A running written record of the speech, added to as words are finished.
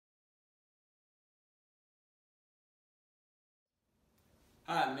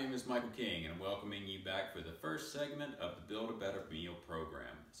Hi, my name is Michael King and I'm welcoming you back for the first segment of the Build a Better Meal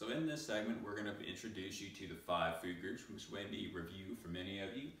program. So in this segment, we're going to introduce you to the 5 food groups, which may be review for many of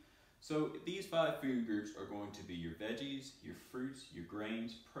you. So these 5 food groups are going to be your veggies, your fruits, your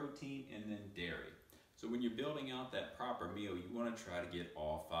grains, protein, and then dairy. So when you're building out that proper meal, you want to try to get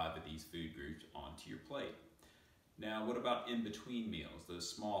all 5 of these food groups onto your plate. Now, what about in-between meals, those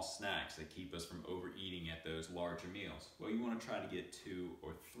small snacks that keep us from overeating at those larger meals? Well, you want to try to get 2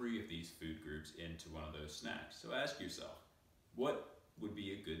 or 3 of these food groups into one of those snacks. So ask yourself, what would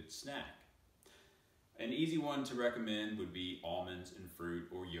be a good snack? An easy one to recommend would be almonds and fruit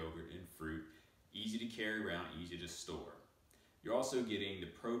or yogurt and fruit. Easy to carry around, easy to store. You're also getting the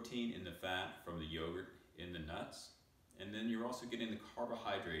protein and the fat from the yogurt and the nuts. And then you're also getting the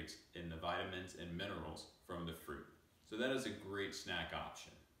carbohydrates and the vitamins and minerals from the fruit. So that is a great snack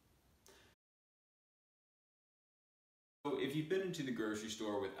option. So if you've been into the grocery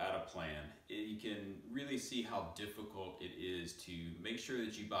store without a plan, you can really see how difficult it is to make sure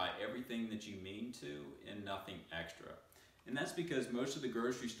that you buy everything that you mean to and nothing extra. And that's because most of the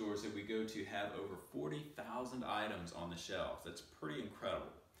grocery stores that we go to have over 40,000 items on the shelves. That's pretty incredible.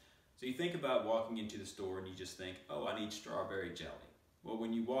 So you think about walking into the store and you just think, oh, I need strawberry jelly. Well,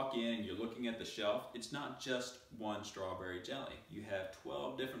 when you walk in and you're looking at the shelf, it's not just one strawberry jelly. You have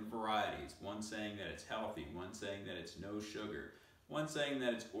 12 different varieties, one saying that it's healthy, one saying that it's no sugar, one saying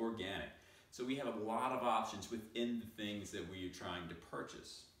that it's organic. So we have a lot of options within the things that we are trying to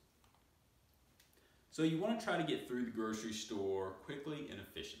purchase. So you want to try to get through the grocery store quickly and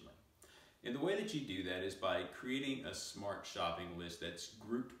efficiently. And the way that you do that is by creating a smart shopping list that's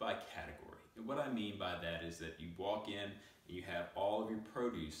grouped by category. And what I mean by that is that you walk in and you have all of your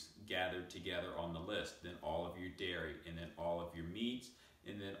produce gathered together on the list, then all of your dairy, and then all of your meats,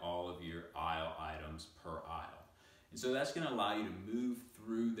 and then all of your aisle items per aisle. And so that's going to allow you to move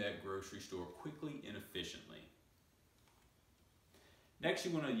through that grocery store quickly and efficiently. Next,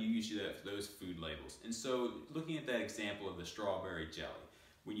 you want to use those food labels. And so looking at that example of the strawberry jelly,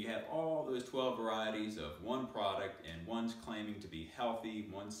 when you have all those 12 varieties of one product and one's claiming to be healthy,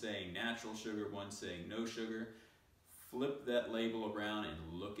 one's saying natural sugar, one's saying no sugar, flip that label around and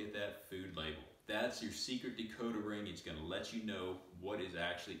look at that food label. That's your secret decoder ring. It's going to let you know what is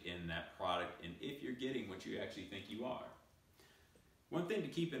actually in that product and if you're getting what you actually think you are. One thing to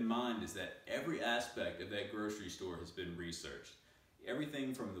keep in mind is that every aspect of that grocery store has been researched.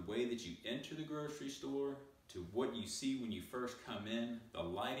 Everything from the way that you enter the grocery store to what you see when you first come in, the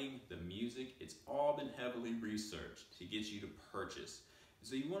lighting, the music, it's all been heavily researched to get you to purchase.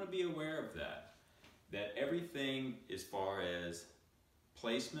 So you want to be aware of that everything as far as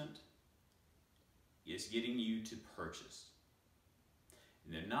placement is getting you to purchase.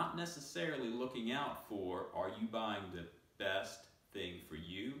 And they're not necessarily looking out for, are you buying the best thing for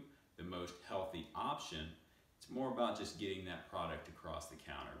you, the most healthy option? It's more about just getting that product across the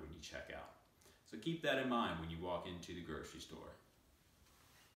counter when you check out. So keep that in mind when you walk into the grocery store.